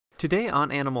Today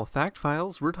on Animal Fact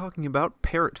Files, we're talking about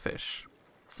parrotfish.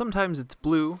 Sometimes it's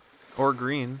blue, or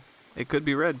green, it could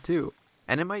be red too,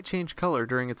 and it might change color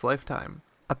during its lifetime.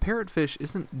 A parrotfish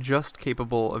isn't just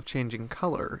capable of changing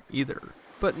color, either,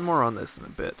 but more on this in a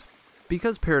bit.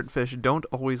 Because parrotfish don't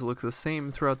always look the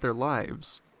same throughout their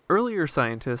lives, earlier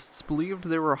scientists believed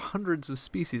there were hundreds of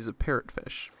species of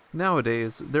parrotfish.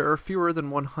 Nowadays, there are fewer than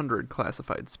 100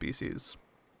 classified species.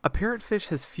 A parrotfish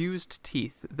has fused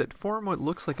teeth that form what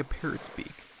looks like a parrot's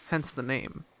beak, hence the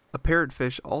name. A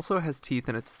parrotfish also has teeth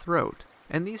in its throat,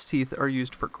 and these teeth are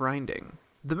used for grinding.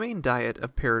 The main diet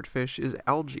of parrotfish is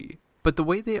algae, but the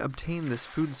way they obtain this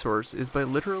food source is by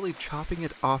literally chopping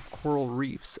it off coral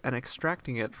reefs and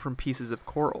extracting it from pieces of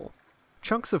coral.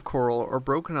 Chunks of coral are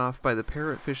broken off by the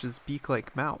parrotfish's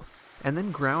beak-like mouth, and then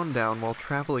ground down while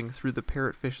traveling through the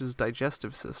parrotfish's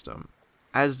digestive system.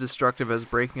 As destructive as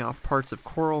breaking off parts of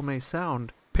coral may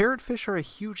sound, parrotfish are a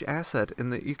huge asset in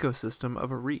the ecosystem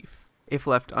of a reef. If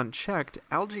left unchecked,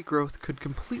 algae growth could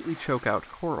completely choke out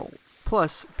coral.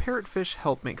 Plus, parrotfish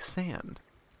help make sand.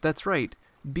 That's right,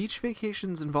 beach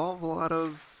vacations involve a lot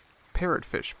of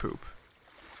parrotfish poop.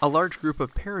 A large group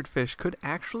of parrotfish could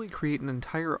actually create an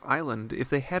entire island if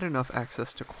they had enough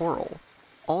access to coral.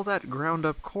 All that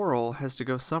ground-up coral has to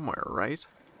go somewhere, right?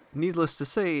 Needless to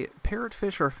say,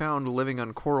 parrotfish are found living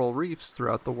on coral reefs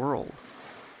throughout the world.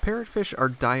 Parrotfish are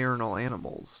diurnal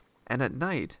animals, and at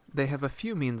night, they have a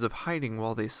few means of hiding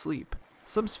while they sleep.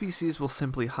 Some species will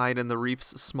simply hide in the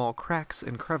reef's small cracks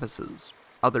and crevices.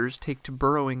 Others take to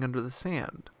burrowing under the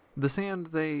sand.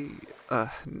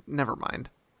 Never mind.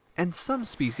 And some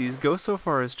species go so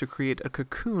far as to create a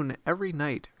cocoon every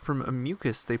night from a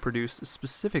mucus they produce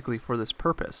specifically for this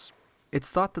purpose. It's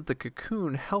thought that the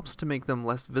cocoon helps to make them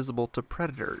less visible to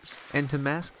predators, and to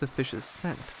mask the fish's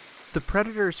scent. The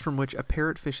predators from which a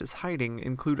parrotfish is hiding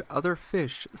include other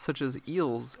fish such as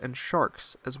eels and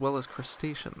sharks, as well as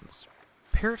crustaceans.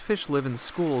 Parrotfish live in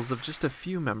schools of just a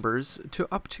few members to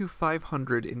up to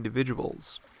 500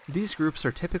 individuals. These groups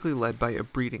are typically led by a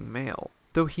breeding male,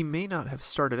 though he may not have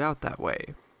started out that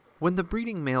way. When the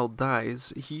breeding male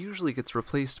dies, he usually gets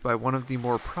replaced by one of the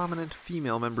more prominent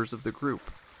female members of the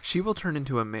group. She will turn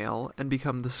into a male and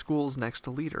become the school's next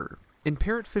leader. In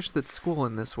parrotfish that school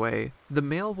in this way, the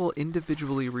male will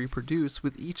individually reproduce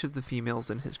with each of the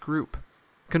females in his group.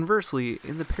 Conversely,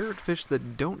 in the parrotfish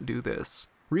that don't do this,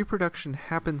 reproduction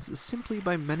happens simply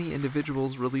by many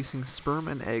individuals releasing sperm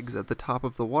and eggs at the top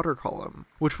of the water column,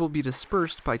 which will be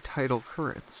dispersed by tidal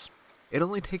currents. It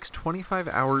only takes 25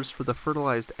 hours for the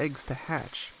fertilized eggs to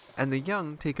hatch, and the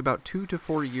young take about 2 to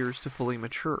 4 years to fully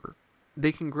mature.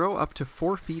 They can grow up to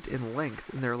 4 feet in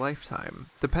length in their lifetime,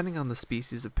 depending on the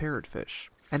species of parrotfish,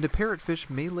 and a parrotfish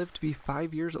may live to be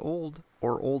 5 years old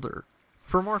or older.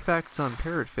 For more facts on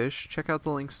parrotfish, check out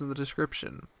the links in the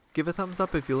description. Give a thumbs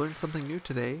up if you learned something new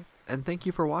today, and thank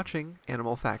you for watching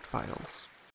Animal Fact Files.